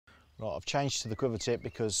Right, I've changed to the quiver tip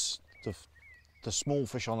because the small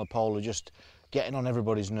fish on the pole are just getting on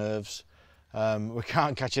everybody's nerves. We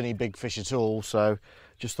can't catch any big fish at all, so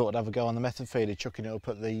just thought I'd have a go on the method feeder, chucking it up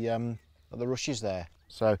at the rushes there.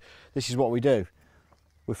 So this is what we do.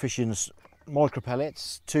 We're fishing micro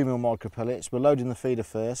pellets, 2mm micro pellets. We're loading the feeder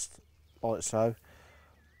first, like so,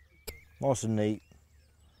 nice and neat.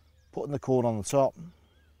 Putting the cord on the top.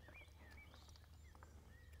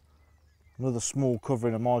 Another small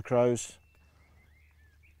covering of micros,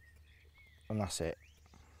 and that's it.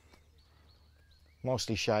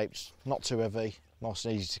 Nicely shaped, not too heavy, nice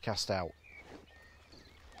and easy to cast out.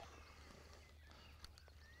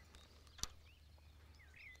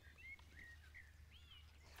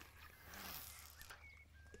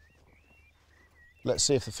 Let's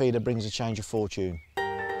see if the feeder brings a change of fortune.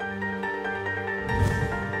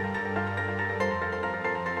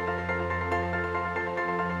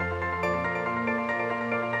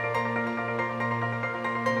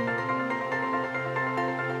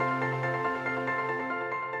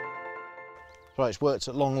 Right, it's worked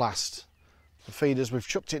at long last. The feeders, we've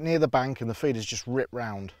chucked it near the bank and the feeders just ripped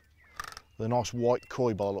round. With a nice white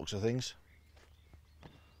koi by the looks of things.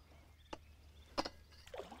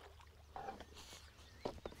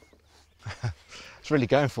 It's really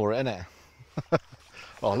going for it, isn't it?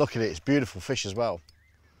 Oh, look at it, it's a beautiful fish as well.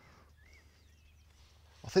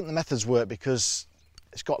 I think the methods work because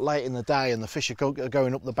it's got late in the day and the fish are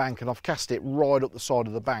going up the bank, and I've cast it right up the side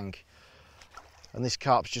of the bank. And this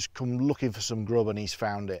carp's just come looking for some grub and he's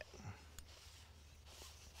found it.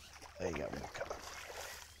 There you go, look at that.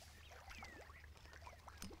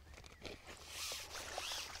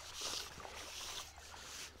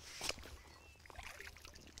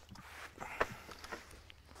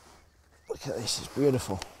 Look at this, it's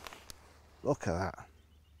beautiful. Look at that.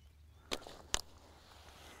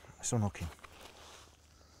 It's unhooking.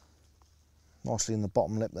 Nicely in the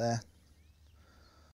bottom lip there.